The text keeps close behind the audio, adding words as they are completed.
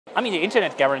I mean, the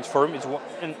Internet Governance Forum is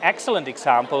an excellent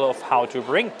example of how to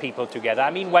bring people together. I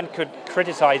mean, one could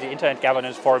criticize the Internet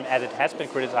Governance Forum, as it has been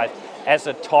criticized, as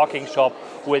a talking shop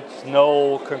with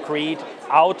no concrete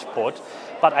output.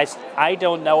 But I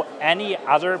don't know any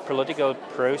other political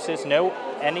process, no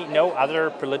other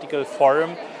political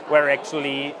forum where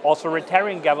actually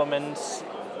authoritarian governments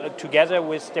together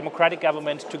with democratic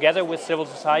governments, together with civil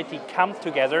society, come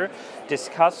together,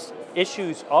 discuss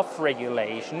issues of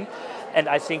regulation. And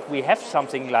I think we have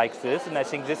something like this, and I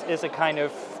think this is a kind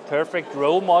of perfect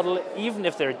role model, even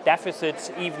if there are deficits,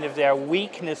 even if there are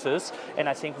weaknesses. And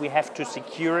I think we have to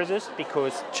secure this,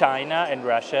 because China and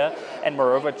Russia, and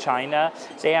moreover China,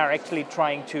 they are actually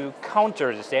trying to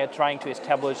counter this. They are trying to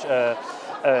establish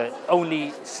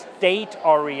only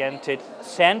state-oriented,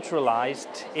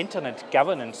 centralized internet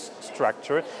governance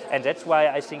structure. And that's why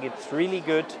I think it's really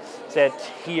good that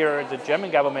here the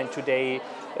German government today,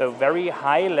 a very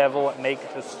high level, make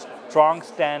a strong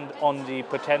stand on the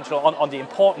potential, on the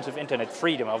importance of internet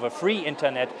freedom, of a free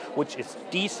internet which is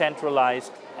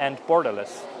decentralized and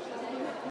borderless.